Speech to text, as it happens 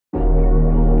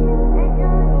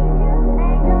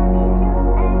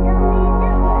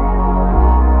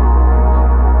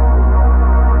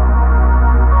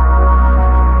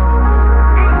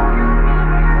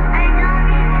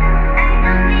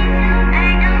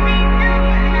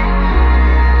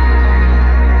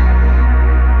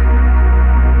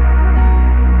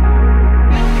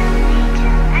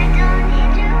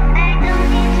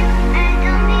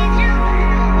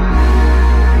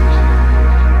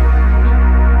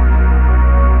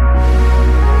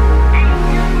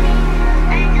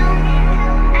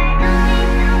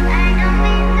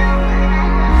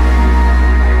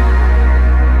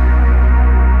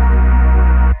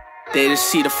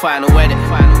see the final edit.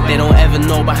 They don't ever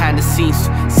know behind the scenes.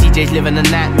 CJ's living a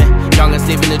nightmare, Youngen's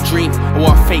living a dream. I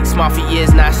wore a fake smile for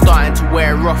years, now it's starting to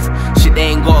wear rough. Shit,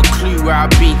 they ain't got a clue where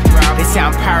I've been. They say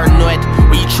I'm paranoid.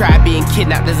 When you try being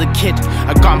kidnapped as a kid,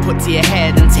 a gun put to your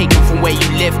head and taken from where you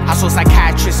live. I saw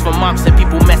psychiatrists for months and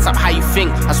people mess up how you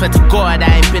think. I swear to God,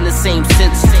 I ain't been the same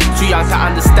since. Too young to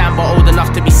understand but old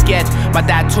enough to be scared. My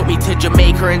dad took me to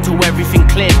Jamaica until everything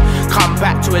cleared. Come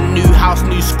back to a new house,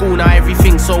 new school, now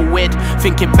everything's so weird.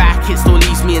 Thinking back, it still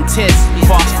leaves me in tears.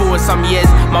 Fast forward some years,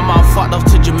 my mom fucked off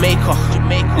to Jamaica.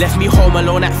 Left me home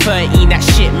alone at 13, that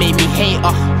shit made me hate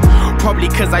her. Probably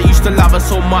cause I used to love her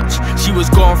so much. She was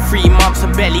gone 3 months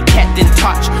and barely kept in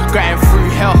touch. Going through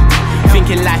hell,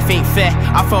 thinking life ain't fair.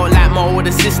 I felt like my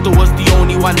older sister was the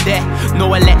only one there.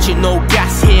 No electric, no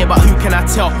gas here, but who can I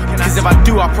tell? Cause if I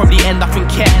do, I'll probably end up in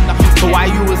care. So while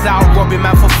you was out robbing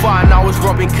man for fun, I was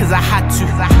robbing cause I had to.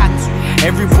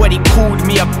 Everybody called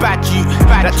me a bad youth.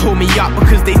 That tore me up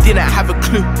because they didn't have a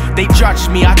clue. They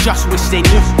judged me, I just wish they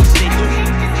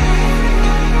knew.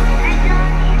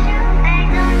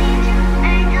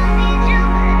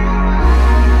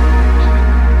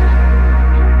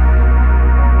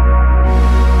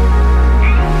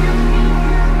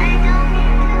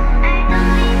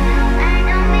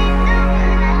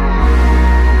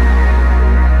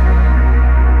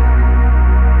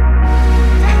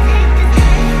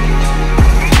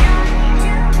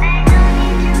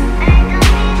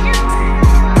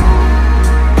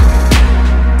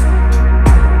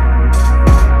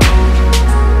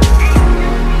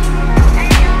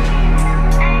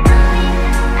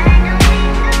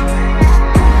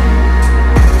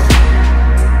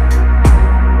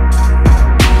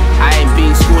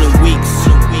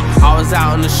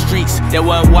 Out on the streets, there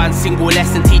weren't one single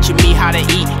lesson teaching me how to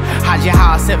eat. Has your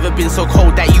house ever been so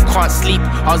cold that you can't sleep?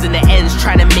 I was in the ends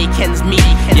trying to make ends meet.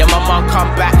 Yeah, my mom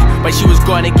come back, but she was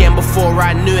gone again before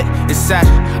I knew it. It's sad,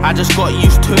 I just got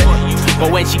used to it.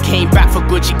 But when she came back for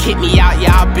good, she kicked me out,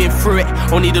 yeah, I've been through it.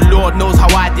 Only the Lord knows how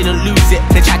I didn't lose it.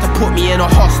 They tried to put me in a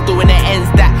hostel and it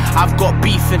ends that I've got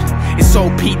beefing. It's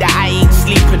so peak that I ain't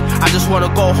sleeping. I just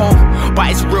wanna go home, but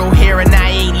it's real here and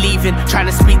I ain't leaving. Trying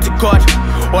to speak to God,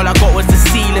 all I got was the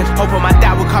ceiling. Hoping my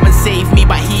dad would come and save me,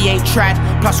 but he ain't tried.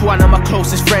 Plus one of my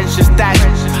closest friends just died.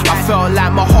 I felt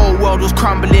like my whole world was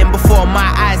crumbling before my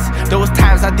eyes. There was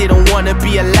times I didn't wanna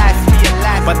be alive.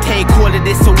 But take all of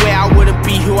this away, I wouldn't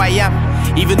be who I am,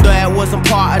 even though it wasn't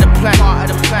part of the plan.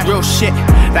 Real shit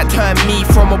that turned me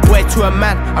from a boy to a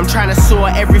man. I'm trying to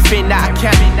sort everything that I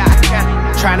can.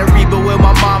 Trying to rebuild with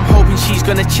my mom, hoping she's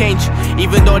gonna change,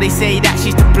 even though they say that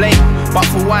she's to blame. But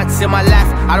for once in my life,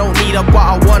 I don't need her, but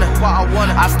I want her.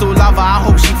 I still love her, I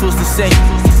hope she feels the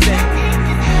same.